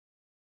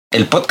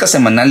El podcast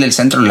semanal del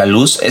Centro La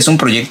Luz es un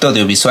proyecto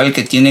audiovisual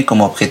que tiene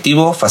como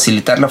objetivo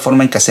facilitar la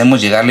forma en que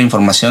hacemos llegar la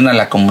información a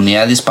la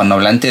comunidad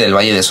hispanohablante del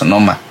Valle de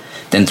Sonoma.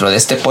 Dentro de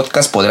este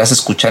podcast podrás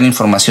escuchar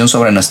información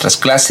sobre nuestras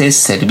clases,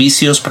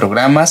 servicios,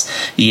 programas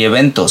y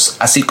eventos,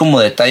 así como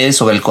detalles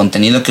sobre el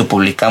contenido que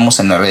publicamos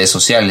en las redes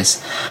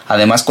sociales.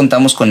 Además,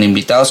 contamos con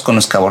invitados con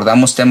los que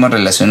abordamos temas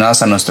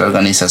relacionados a nuestra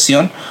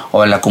organización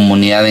o a la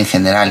comunidad en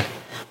general.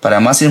 Para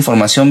más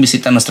información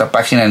visita nuestra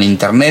página en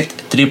internet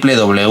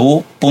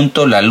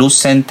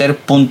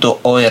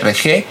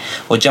www.laluzcenter.org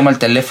o llama al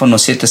teléfono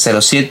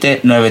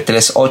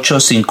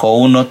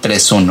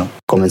 707-938-5131.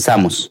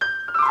 Comenzamos.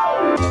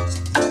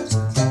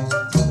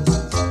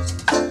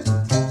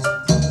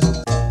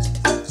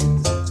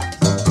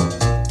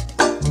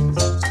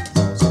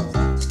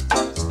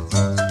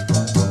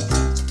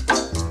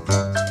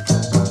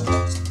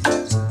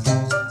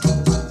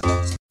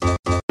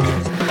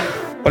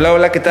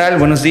 Hola, ¿qué tal?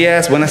 Buenos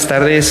días, buenas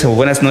tardes o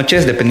buenas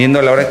noches, dependiendo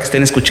a la hora que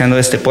estén escuchando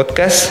este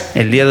podcast.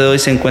 El día de hoy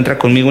se encuentra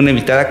conmigo una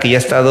invitada que ya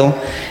ha estado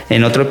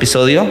en otro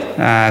episodio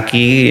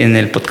aquí en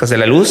el podcast de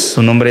La Luz.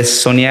 Su nombre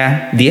es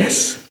Sonia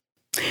Díaz.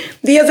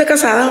 Díaz de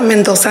Casada,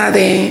 Mendoza,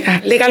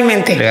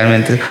 legalmente.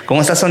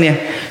 ¿Cómo estás, Sonia?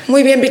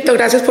 Muy bien, Víctor.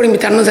 Gracias por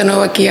invitarnos de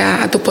nuevo aquí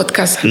a tu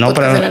podcast.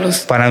 Podcast de La Luz.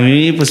 Para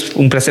mí, pues,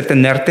 un placer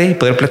tenerte y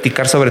poder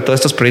platicar sobre todos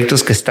estos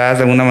proyectos que estás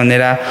de alguna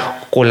manera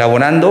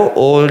colaborando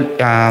o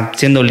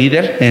siendo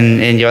líder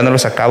en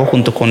llevándolos a cabo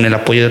junto con el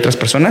apoyo de otras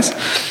personas.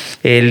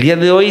 El día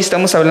de hoy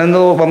vamos a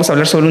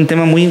hablar sobre un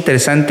tema muy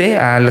interesante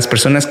a las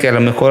personas que a lo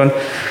mejor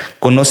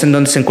conocen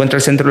dónde se encuentra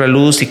el Centro de la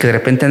Luz y que de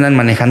repente andan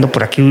manejando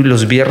por aquí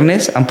los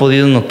viernes. Han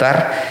podido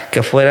notar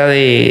que afuera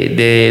del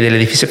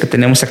edificio que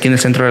tenemos aquí en el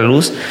Centro de la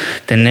Luz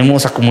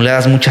tenemos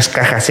acumuladas muchas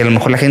cajas y a lo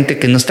mejor la gente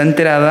que no está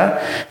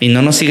enterada y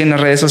no nos sigue en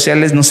las redes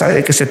sociales no sabe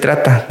de qué se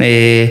trata.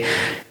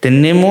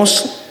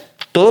 Tenemos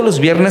todos los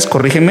viernes,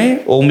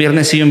 corrígeme, o un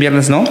viernes sí y un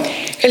viernes no.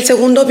 El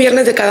segundo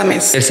viernes de cada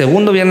mes. El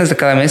segundo viernes de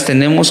cada mes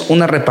tenemos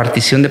una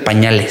repartición de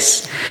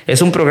pañales.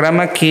 Es un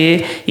programa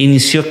que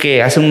inició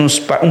que hace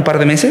un par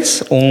de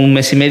meses, o un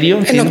mes y medio.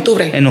 En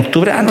octubre. En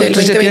octubre,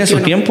 entonces ya tiene su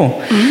tiempo.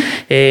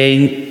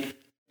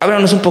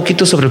 Háblanos un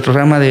poquito sobre el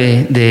programa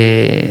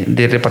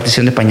de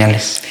repartición de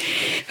pañales.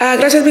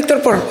 Gracias,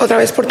 Víctor, otra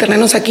vez por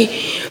tenernos aquí.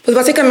 Pues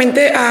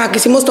básicamente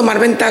quisimos tomar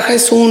ventaja.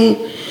 Es un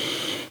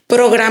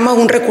programa,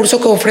 un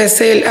recurso que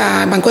ofrece el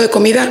Banco de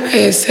Comida,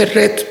 es el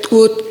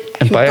Redwood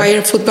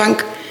Empire Food Bank.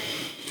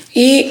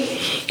 Y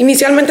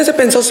inicialmente se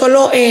pensó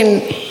solo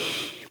en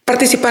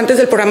participantes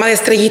del programa de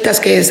estrellitas,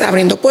 que es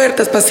abriendo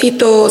puertas,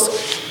 pasitos,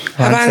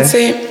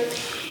 avance.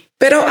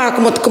 Pero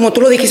como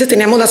tú lo dijiste,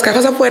 teníamos las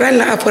cajas afuera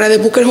de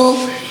Booker Hall.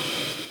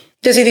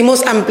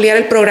 Decidimos ampliar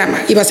el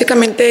programa y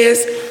básicamente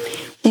es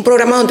un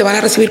programa donde van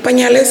a recibir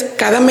pañales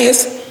cada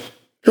mes.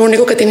 Lo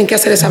único que tienen que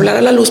hacer es hablar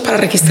a La Luz para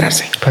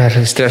registrarse.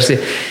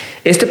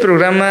 Este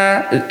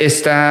programa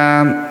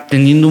está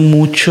teniendo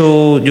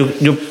yo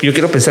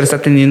quiero pensar, está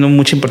teniendo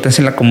mucha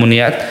importancia en la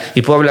comunidad,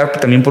 y puedo hablar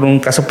también por un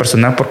caso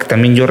personal porque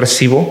también yo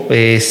recibo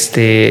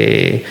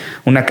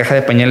una caja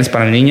de pañales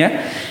para mi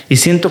niña y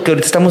siento que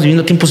ahorita estamos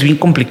viviendo tiempos bien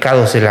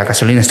complicados. La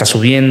gasolina está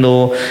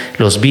subiendo,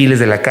 los biles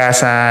de la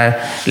casa,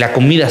 la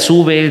comida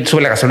sube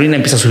la gasolina,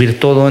 empieza a subir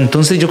todo.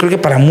 Entonces yo creo que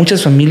para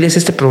muchas familias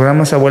este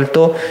programa se ha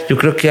vuelto, yo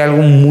creo que algo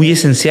muy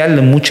esencial,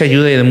 de mucha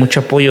ayuda y de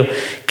mucho apoyo.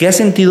 ¿Qué has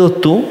sentido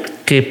tú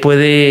 ¿qué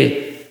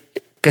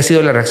ha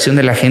sido la reacción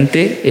de la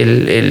gente,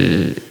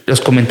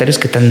 los comentarios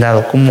que te han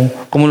dado?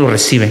 ¿Cómo lo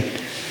reciben?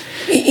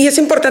 Y es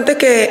importante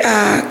que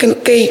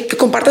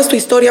compartas tu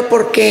historia,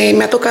 porque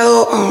me ha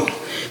tocado,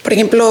 por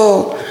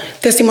ejemplo,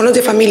 testimonios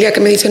de familia que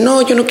me dicen,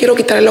 no, yo no quiero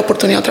quitarle la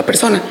oportunidad a otra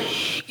persona.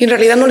 Y en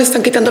realidad no le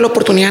están quitando la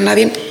oportunidad a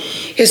nadie.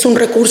 Es un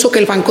recurso que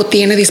el banco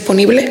tiene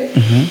disponible.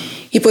 Uh-huh.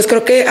 Y pues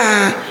creo que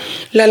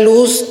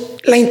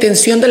la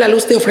intención de La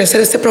Luz de ofrecer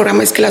este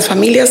programa es que las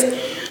familias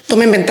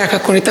tomen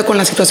ventaja ahorita con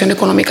la situación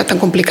económica tan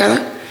complicada.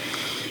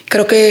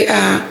 Creo que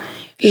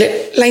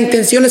la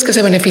intención es que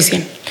se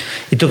beneficien.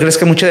 ¿Y tú crees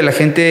que mucha de la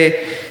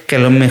gente que a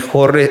lo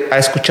mejor ha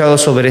escuchado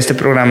sobre este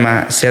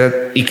programa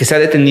y que se ha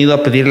detenido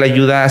a pedir la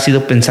ayuda ha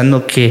sido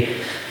pensando que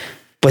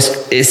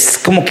pues es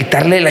como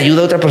quitarle la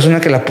ayuda a otra persona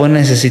que la puede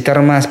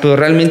necesitar más, pero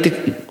realmente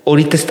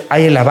ahorita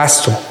hay el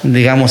abasto,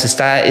 digamos,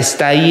 está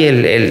ahí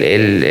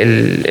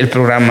el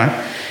programa,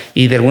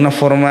 y de alguna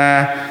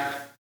forma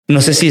no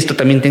sé si esto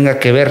también tenga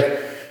que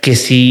ver que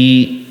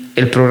si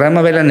el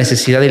programa ve la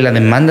necesidad y la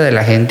demanda de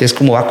la gente, es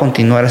como va a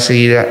continuar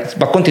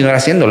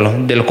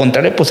haciéndolo. De lo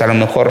contrario, pues a lo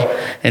mejor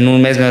en un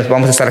mes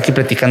vamos a estar aquí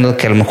platicando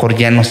que a lo mejor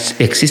ya no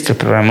existe el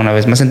programa una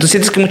vez más. Entonces,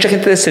 ¿sientes que mucha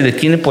gente se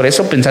detiene por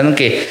eso, pensando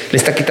que le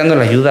está quitando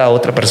la ayuda a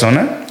otra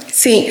persona?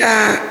 Sí,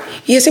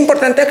 y es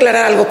importante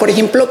aclarar algo. Por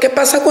ejemplo, ¿qué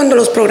pasa cuando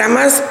los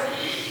programas,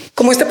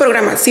 como este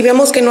programa, si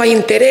vemos que no hay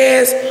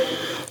interés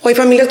o hay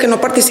familias que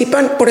no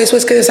participan, por eso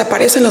es que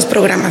desaparecen los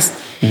programas?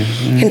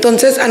 Uh-huh.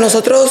 Entonces, a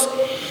nosotros,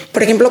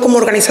 por ejemplo, como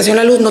organización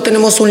La Luz, no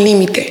tenemos un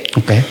límite.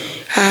 Okay.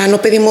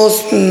 No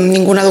pedimos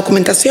ninguna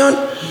documentación,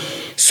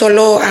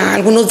 solo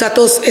algunos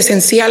datos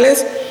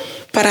esenciales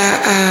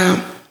para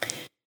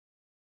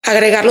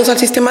agregarlos al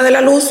sistema de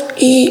La Luz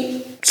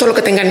y solo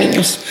que tengan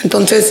niños.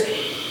 Entonces,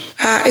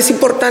 es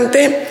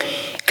importante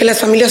que las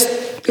familias,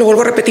 lo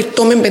vuelvo a repetir,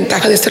 tomen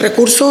ventaja de este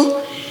recurso.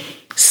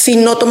 Si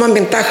no toman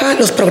ventaja,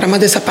 los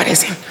programas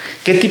desaparecen.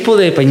 ¿Qué tipo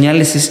de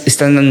pañales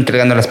están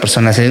entregando a las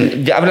personas?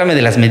 Ya háblame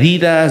de las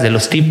medidas, de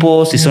los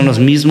tipos, si son los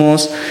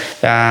mismos.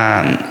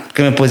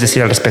 ¿Qué me puedes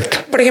decir al respecto?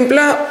 Por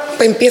ejemplo,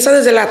 empieza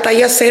desde la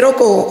talla 0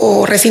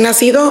 o recién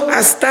nacido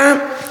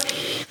hasta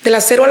de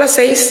las 0 a las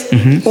 6,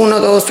 1,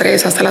 2,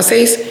 3 hasta las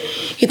 6.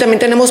 Y también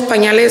tenemos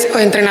pañales o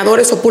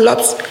entrenadores o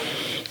pull-ups,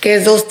 que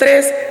es 2,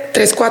 3,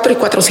 3, 4 y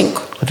 4,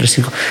 5. 4,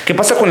 5. ¿Qué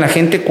pasa con la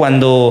gente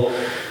cuando...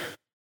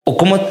 ¿O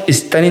cómo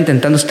están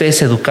intentando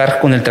ustedes educar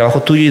con el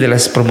trabajo tuyo y de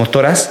las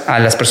promotoras a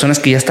las personas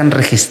que ya están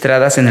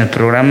registradas en el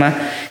programa?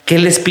 ¿Qué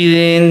les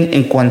piden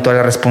en cuanto a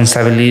la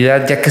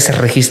responsabilidad ya que se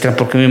registran?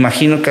 Porque me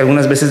imagino que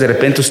algunas veces de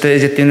repente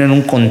ustedes ya tienen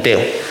un conteo.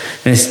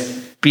 Les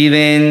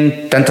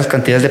piden tantas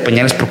cantidades de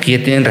pañales porque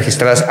ya tienen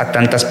registradas a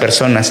tantas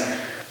personas.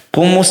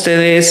 ¿Cómo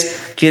ustedes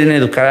quieren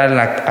educar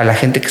a la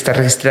gente que está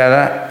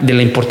registrada de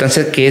la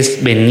importancia que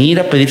es venir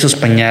a pedir sus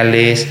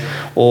pañales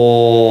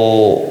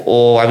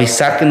o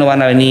avisar que no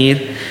van a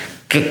venir?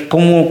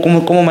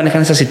 ¿Cómo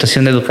manejan esa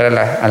situación de educar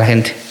a la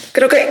gente?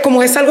 Creo que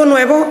como es algo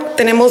nuevo,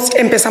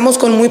 empezamos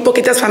con muy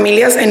poquitas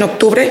familias en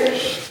octubre.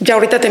 Ya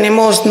ahorita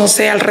tenemos, no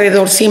sé,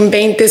 alrededor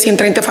 120,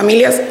 130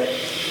 familias.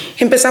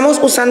 Empezamos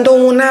usando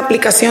una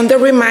aplicación de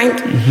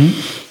Remind,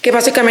 que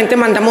básicamente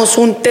mandamos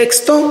un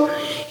texto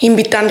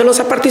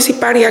invitándolos a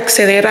participar y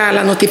acceder a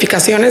las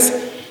notificaciones.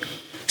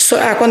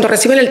 Cuando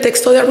reciben el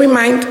texto de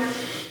Remind,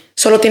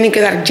 solo tienen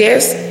que dar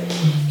yes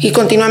y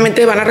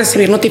continuamente van a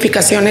recibir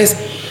notificaciones.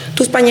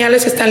 Tus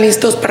pañales están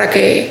listos para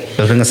que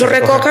los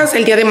recojas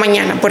el día de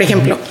mañana, por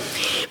ejemplo.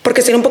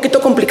 Porque sería un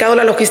poquito complicado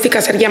la logística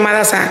hacer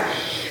llamadas a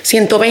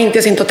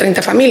 120,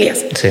 130 familias.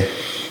 Sí.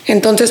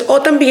 Entonces,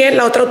 o también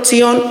la otra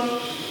opción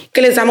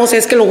que les damos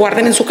es que lo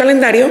guarden en su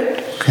calendario.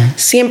 Okay.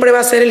 Siempre va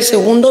a ser el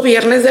segundo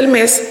viernes del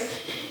mes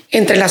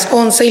entre las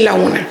 11 y la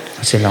 1.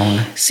 Así la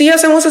 1. Sí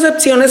hacemos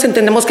excepciones,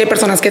 entendemos que hay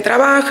personas que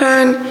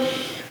trabajan,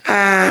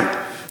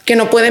 que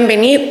no pueden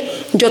venir.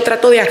 Yo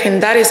trato de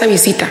agendar esa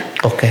visita.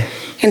 Okay.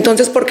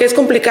 Entonces, porque es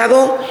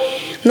complicado,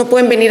 no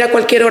pueden venir a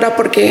cualquier hora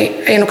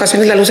porque en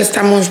ocasiones la luz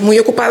estamos muy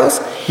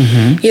ocupados.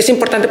 Y es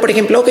importante, por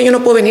ejemplo, que yo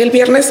no puedo venir el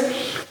viernes,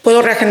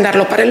 puedo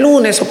reagendarlo para el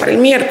lunes o para el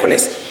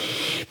miércoles.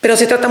 Pero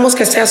sí tratamos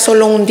que sea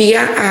solo un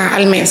día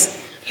al mes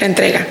la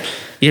entrega.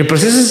 Y el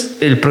proceso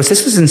es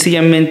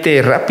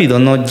sencillamente rápido,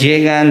 ¿no?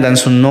 Llegan, dan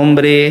su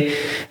nombre,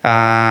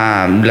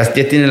 ya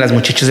tienen las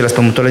muchachas de las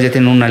promotoras, ya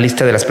tienen una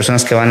lista de las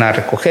personas que van a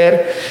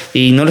recoger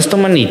y no les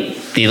toman ni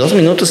 2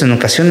 minutos en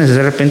ocasiones.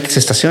 De repente se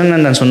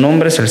estacionan, dan su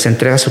nombre, se les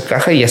entrega su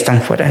caja y ya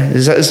están fuera.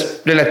 Es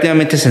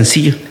relativamente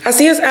sencillo.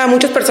 Así es,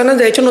 muchas personas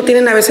de hecho no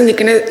tienen a veces ni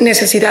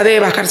necesidad de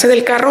bajarse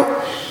del carro.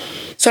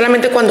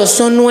 Solamente cuando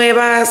son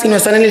nuevas y no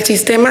están en el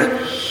sistema,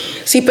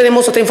 sí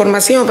pedimos otra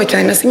información, fecha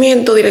de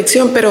nacimiento,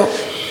 dirección, pero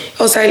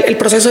o sea, el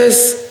proceso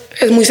es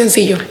muy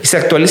sencillo. Y se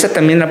actualiza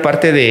también la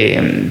parte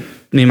de,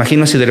 me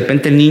imagino, si de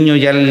repente el niño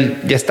ya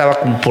estaba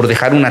como por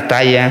dejar una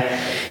talla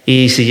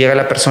y si llega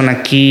la persona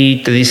aquí y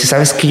te dice,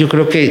 ¿sabes qué? Yo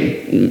creo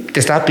que te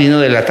estaba pidiendo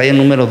de la talla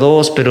número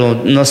 2,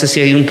 pero no sé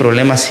si hay un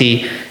problema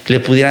si le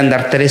pudieran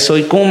dar 3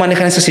 hoy. ¿Cómo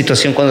manejan esa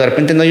situación cuando de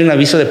repente no hay un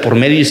aviso de por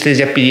medio y ustedes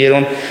ya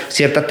pidieron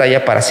cierta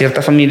talla para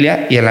cierta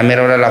familia y a la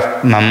mera hora la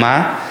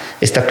mamá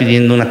está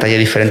pidiendo una talla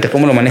diferente?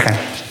 ¿Cómo lo manejan?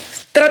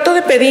 Trato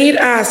de pedir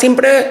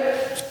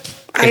siempre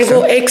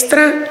algo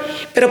extra,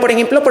 pero por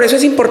ejemplo, por eso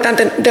es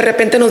importante, de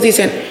repente nos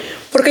dicen,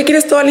 ¿por qué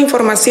quieres toda la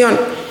información?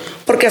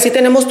 Porque así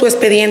tenemos tu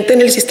expediente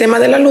en el sistema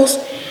de la luz.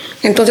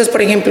 Entonces,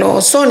 por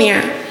ejemplo,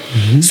 Sonia,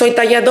 soy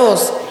talla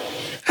 2.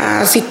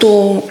 Si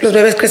los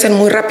bebés crecen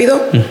muy rápido,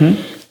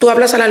 tú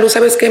hablas a la luz,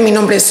 sabes que mi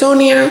nombre es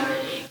Sonia,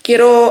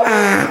 quiero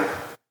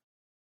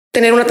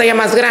tener una talla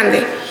más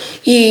grande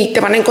y te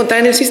van a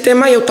encontrar en el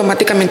sistema y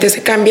automáticamente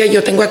se cambia,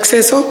 yo tengo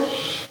acceso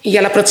y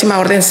ya la próxima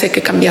orden sé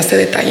que cambiaste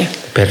de talla.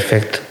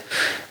 Perfecto.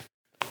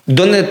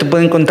 ¿Dónde te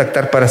pueden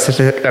contactar para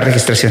hacer la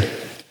registración?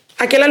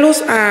 Aquí a la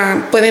luz,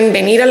 pueden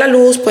venir a la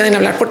luz, pueden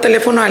hablar por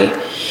teléfono al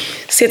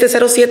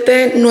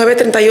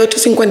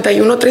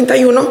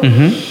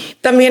 707-938-5131.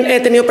 También he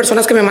tenido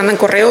personas que me mandan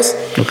correos.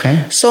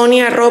 Okay.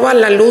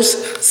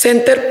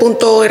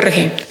 sonia@laluzcenter.org.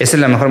 Esa es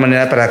la mejor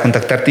manera para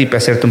contactarte y para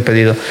hacerte un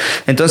pedido.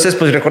 Entonces,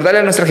 pues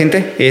recordarle a nuestra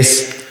gente,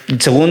 es el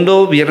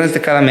segundo viernes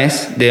de cada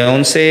mes, de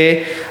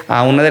 11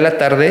 a 1 de la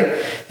tarde.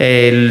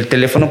 El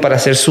teléfono para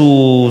hacer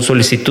su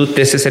solicitud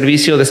de ese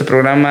servicio, de ese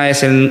programa,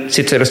 es el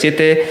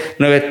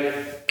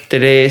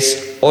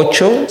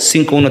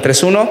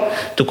 707-938-5131.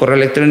 Tu correo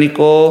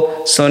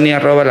electrónico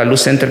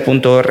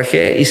sonia@laluzcenter.org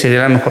y sería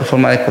la mejor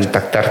forma de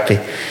contactarte.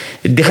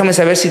 Déjame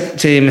saber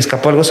si me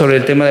escapó algo sobre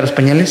el tema de los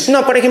pañales.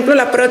 No, por ejemplo,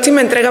 la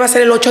próxima entrega va a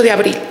ser el 8 de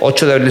abril.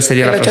 8 de abril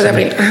sería la próxima. El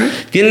 8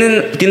 de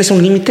abril. ¿Tienes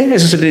un límite?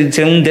 ¿Eso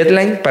sería un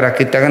deadline para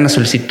que te hagan la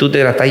solicitud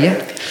de la talla?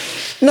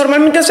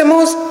 Normalmente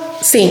hacemos,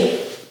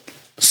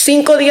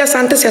 5 días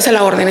antes se hace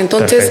la orden.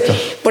 Entonces, perfecto.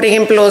 Por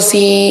ejemplo,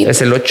 si...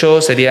 Es el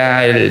 8,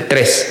 sería el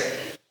 3.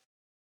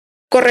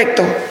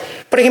 Correcto.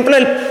 Por ejemplo,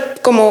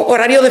 como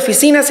horario de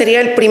oficina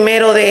sería el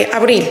 1 de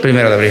abril. 1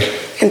 de abril.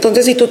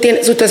 Entonces, si tú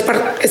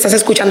estás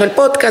escuchando el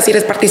podcast, si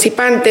eres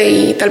participante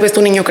y tal vez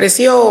tu niño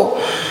creció,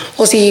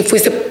 o si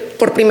fuiste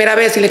por primera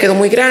vez y le quedó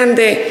muy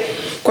grande,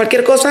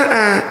 cualquier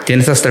cosa.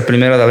 Tienes hasta el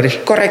 1 de abril.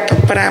 Correcto,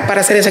 para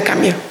hacer ese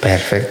cambio.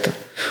 Perfecto.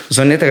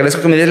 Sonia, te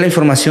agradezco que me des la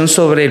información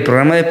sobre el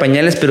programa de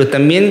pañales, pero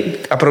también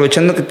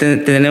aprovechando que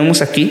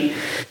tenemos aquí,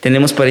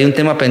 tenemos por ahí un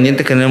tema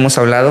pendiente que no hemos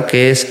hablado,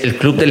 que es el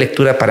club de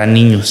lectura para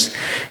niños.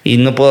 Y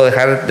no puedo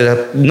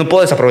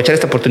desaprovechar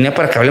esta oportunidad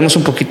para que hablemos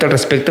un poquito al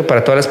respecto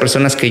para todas las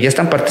personas que ya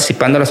están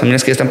participando, las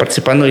familias que ya están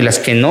participando y las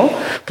que no.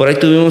 Por ahí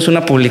tuvimos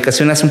una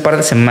publicación hace un par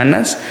de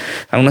semanas,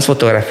 algunas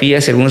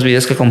fotografías y algunos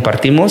videos que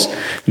compartimos.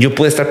 Yo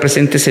pude estar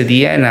presente ese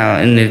día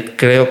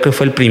creo que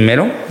fue la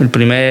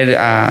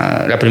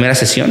primera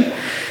sesión.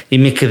 Y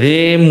me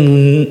quedé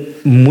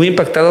muy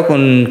impactado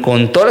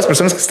con todas las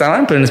personas que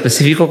estaban, pero en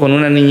específico con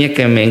una niña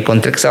que me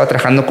encontré que estaba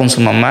trabajando con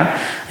su mamá,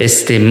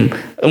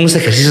 unos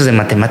ejercicios de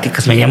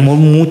matemáticas. Me llamó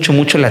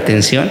mucho la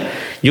atención.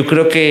 Yo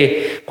creo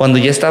que cuando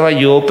ya estaba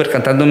yo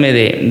percatándome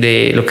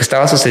de lo que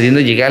estaba sucediendo,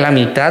 llegué a la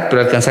mitad,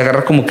 pero alcancé a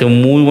agarrar como que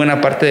muy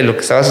buena parte de lo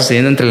que estaba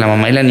sucediendo entre la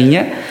mamá y la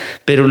niña.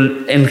 Pero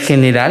en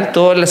general,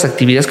 todas las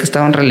actividades que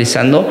estaban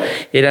realizando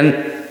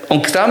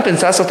aunque estaban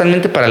pensadas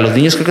totalmente para los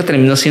niños, creo que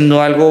terminó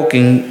siendo algo que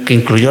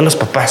incluyó a los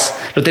papás.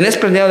 ¿Lo tenías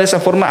planeado de esa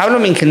forma?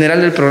 Háblame en general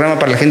del programa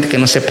para la gente que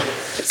no sepa.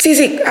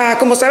 Sí.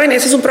 Como saben,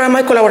 ese es un programa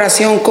de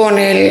colaboración con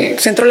el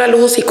Centro de la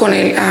Luz y con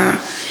el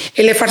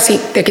FRC,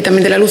 de aquí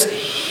también de la Luz.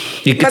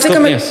 ¿Y Kids Cup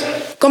News?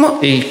 ¿Cómo?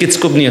 Y Kids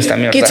Cup News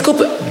también, ¿verdad? Kids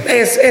Cup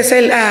es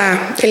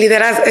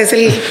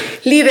el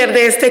líder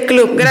de este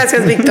club.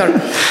 Gracias, Víctor.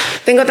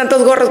 Tengo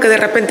tantos gorros que de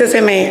repente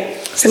se me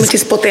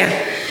chispotea.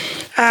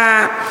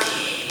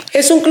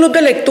 Es un club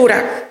de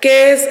lectura,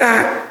 que es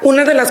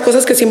una de las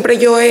cosas que siempre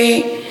yo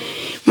he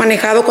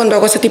manejado cuando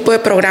hago este tipo de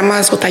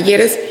programas o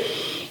talleres,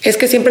 es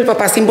que siempre el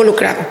papá está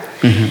involucrado.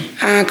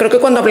 Uh-huh. Creo que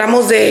cuando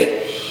hablamos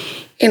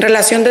en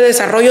relación de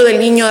desarrollo del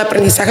niño, de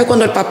aprendizaje,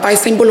 cuando el papá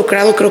está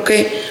involucrado, creo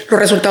que los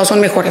resultados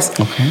son mejores.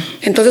 Okay.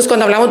 Entonces,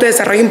 cuando hablamos de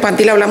desarrollo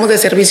infantil, hablamos de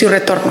servicio y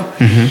retorno.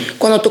 Uh-huh.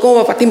 Cuando tú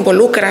como papá te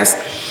involucras,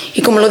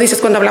 y como lo dices,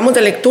 cuando hablamos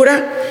de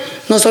lectura,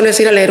 no solo es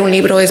ir a leer un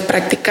libro, es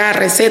practicar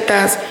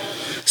recetas,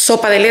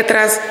 sopa de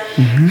letras.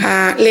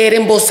 Uh-huh. Leer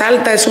en voz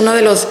alta es uno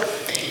de los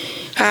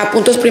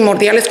puntos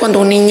primordiales cuando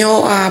un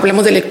niño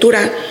hablamos de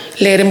lectura.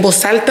 Leer en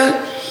voz alta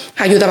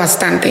ayuda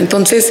bastante.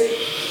 Entonces,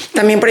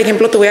 también, por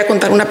ejemplo, te voy a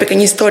contar una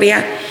pequeña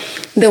historia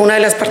de una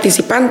de las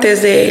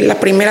participantes de la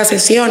primera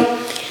sesión,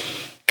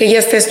 que ella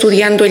está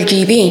estudiando el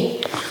GED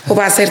o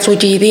va a hacer su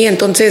GED.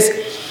 Entonces,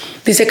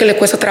 dice que le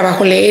cuesta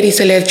trabajo leer y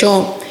se le ha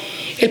hecho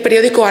el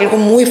periódico algo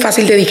muy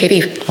fácil de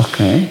digerir.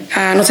 Okay.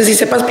 No sé si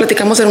sepas,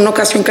 platicamos en una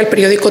ocasión que el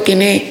periódico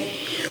tiene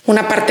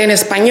una parte en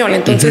español.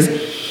 Entonces, uh-huh,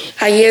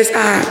 ahí es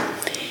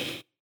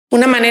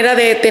una manera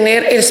de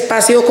tener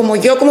espacio. Como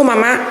yo como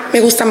mamá me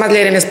gusta más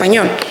leer en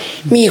español,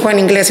 mi hijo en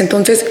inglés.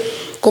 Entonces,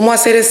 ¿cómo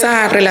hacer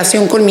esa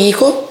relación con mi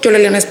hijo? Yo le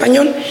leo en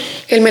español,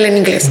 él me lee en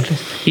inglés.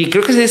 Y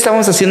creo que sí se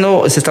estaban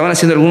haciendo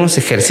algunos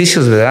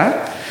ejercicios, ¿verdad?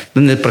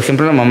 Donde, por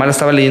ejemplo, la mamá la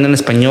estaba leyendo en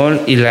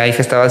español y la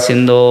hija estaba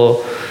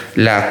haciendo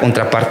la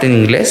contraparte en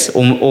inglés,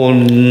 o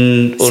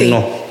sí,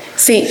 no.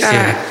 Sí,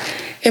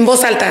 en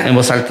voz alta. En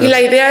voz alta. Y la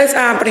idea es,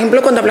 por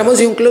ejemplo, cuando hablamos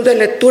de un club de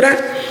lectura,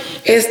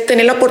 es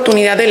tener la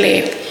oportunidad de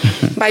leer.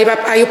 Uh-huh.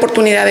 Hay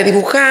oportunidad de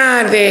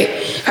dibujar,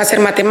 de hacer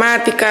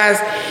matemáticas.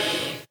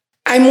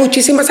 Hay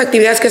muchísimas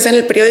actividades que hacen en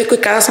el periódico y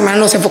cada semana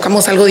nos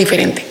enfocamos a algo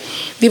diferente.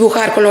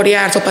 Dibujar,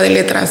 colorear, sopa de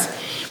letras.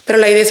 Pero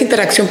la idea es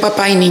interacción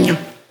papá y niño.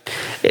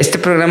 Este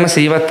programa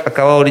se lleva a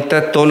cabo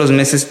ahorita todos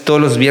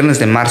los viernes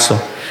de marzo.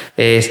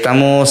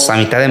 Estamos a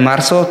mitad de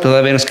marzo,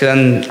 todavía nos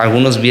quedan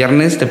algunos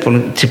viernes.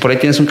 Si por ahí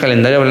tienes un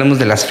calendario, hablamos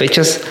de las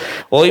fechas.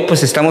 Hoy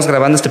pues estamos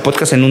grabando este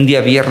podcast en un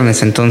día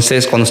viernes,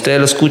 entonces cuando ustedes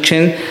lo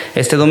escuchen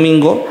este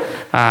domingo,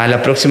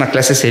 la próxima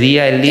clase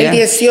sería el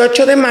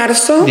 18 de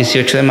marzo.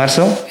 18 de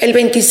marzo. El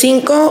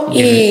 25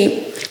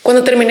 y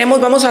cuando terminemos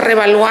vamos a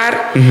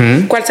reevaluar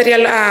uh-huh, cuál sería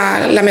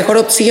la mejor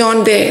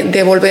opción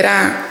de volver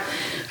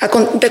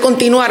de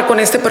continuar con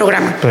este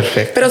programa.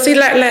 Perfecto. Pero sí,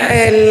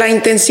 la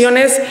intención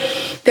es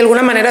de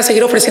alguna manera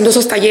seguir ofreciendo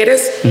esos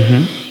talleres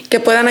uh-huh, que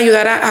puedan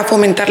ayudar a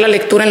fomentar la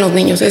lectura en los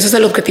niños. Ese es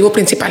el objetivo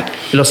principal.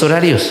 ¿Los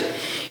horarios?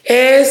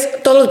 Es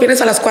todos los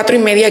viernes a las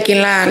 4:30 aquí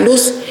en La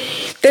Luz.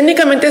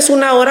 Técnicamente es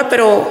 1 hora,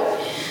 pero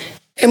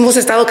hemos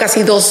estado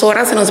casi 2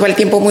 horas, se nos va el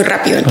tiempo muy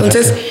rápido.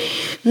 Entonces, okay,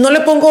 no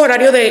le pongo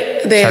horario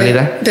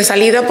de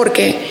salida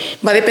porque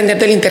va a depender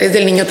del interés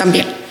del niño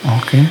también.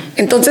 Okay.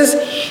 Entonces,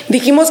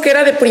 dijimos que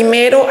era de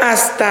primero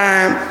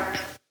hasta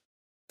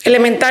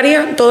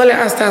elementaria,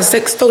 hasta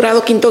 6º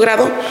grado, 5º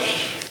grado,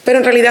 pero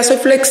en realidad soy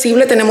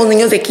flexible, tenemos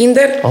niños de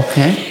kinder.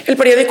 Okay. El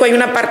periódico hay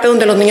una parte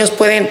donde los niños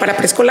pueden, para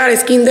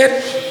preescolares, kinder,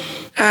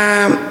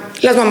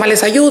 las mamás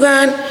les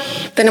ayudan,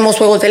 tenemos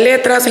juegos de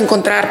letras,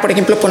 por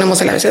ejemplo, ponemos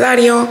el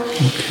abecedario,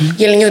 okay,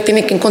 y el niño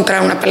tiene que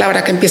encontrar una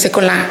palabra que empiece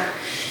con la A.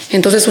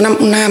 Entonces,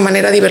 una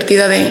manera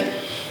divertida de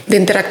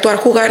interactuar,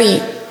 jugar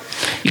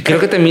Y creo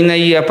que también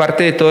ahí,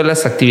 aparte de todas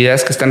las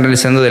actividades que están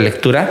realizando de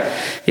lectura,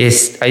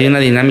 hay una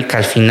dinámica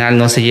al final,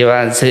 ¿no?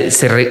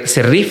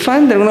 Se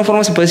rifan, de alguna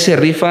forma se puede decir, se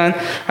rifan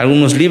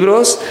algunos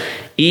libros,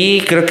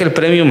 y creo que el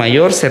premio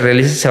mayor se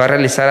va a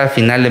realizar al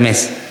final de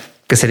mes,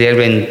 que sería el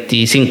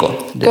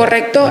 25.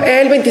 Correcto,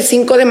 el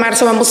 25 de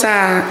marzo vamos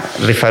a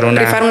rifar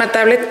una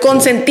tablet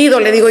con sentido,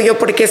 le digo yo,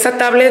 porque esa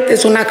tablet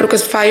es creo que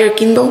es Fire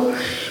Kindle,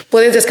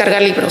 puedes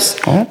descargar libros,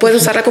 puedes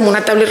usarla como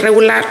una tablet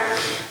regular,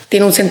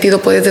 tiene un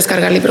sentido, puedes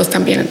descargar libros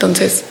también,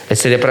 entonces.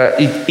 Sería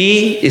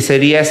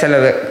sería esa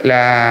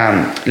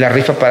la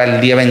rifa para el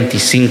día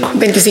 25.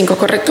 25,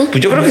 correcto.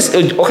 Pues yo creo que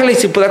ojalá y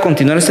se pueda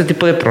continuar este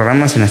tipo de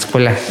programas en la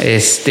escuela,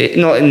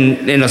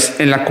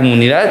 en la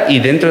comunidad y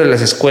dentro de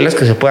las escuelas,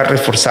 que se pueda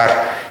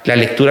reforzar la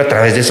lectura a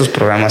través de esos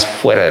programas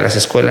fuera de las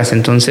escuelas.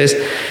 Entonces,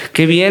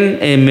 qué bien,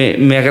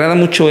 me agrada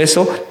mucho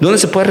eso. ¿Dónde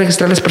se puede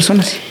registrar las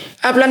personas?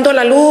 Hablando a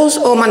la luz,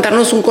 o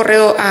mandarnos un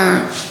correo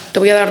te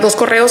voy a dar 2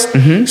 correos,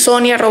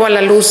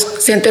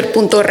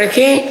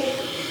 sonia@laluzcenter.org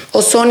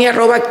o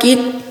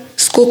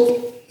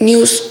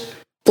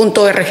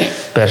sonia@kidscoopnews.org.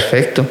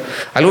 Perfecto.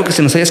 ¿Algo que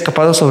se nos haya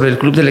escapado sobre el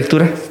club de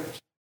lectura?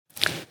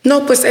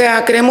 No, pues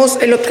creemos,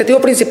 el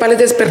objetivo principal es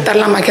despertar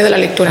la magia de la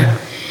lectura.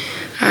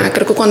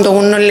 Creo que cuando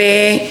uno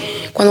lee,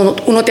 cuando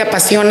uno te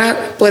apasiona,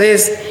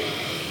 puedes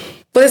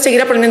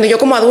seguir aprendiendo. Yo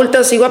como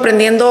adulta sigo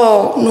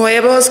aprendiendo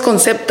nuevos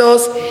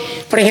conceptos.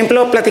 Por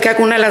ejemplo, platicaba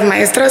con una de las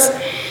maestras,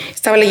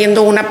 estaba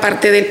leyendo una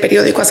parte del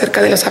periódico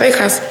acerca de las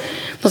abejas.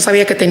 No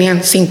sabía que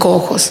tenían 5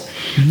 ojos.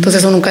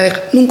 Entonces eso nunca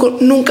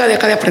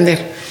deja de aprender.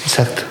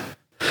 Exacto.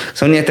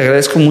 Sonia, te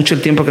agradezco mucho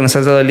el tiempo que nos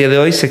has dado el día de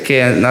hoy. Sé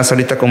que andas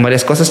ahorita con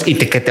varias cosas y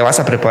que te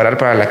vas a preparar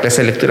para la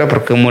clase de lectura,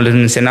 porque como les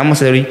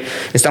mencionamos, hoy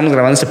estamos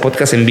grabando este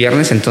podcast en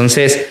viernes.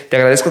 Entonces te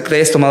agradezco que te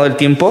hayas tomado el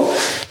tiempo,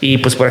 y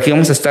pues por aquí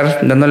vamos a estar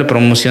dándole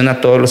promoción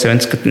a todos los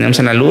eventos que tenemos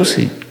en la luz,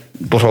 y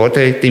por favor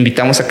te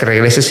invitamos a que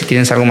regreses si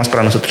tienes algo más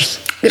para nosotros.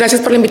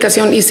 Gracias por la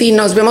invitación, y sí,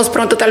 nos vemos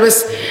pronto, tal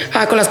vez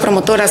con las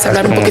promotoras,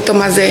 hablar un poquito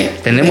más de...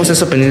 Tenemos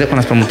eso pendiente con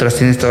las promotoras,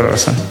 tienes toda la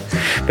razón.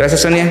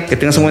 Gracias, Sonia, que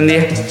tengas un buen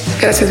día.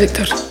 Gracias,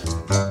 Víctor.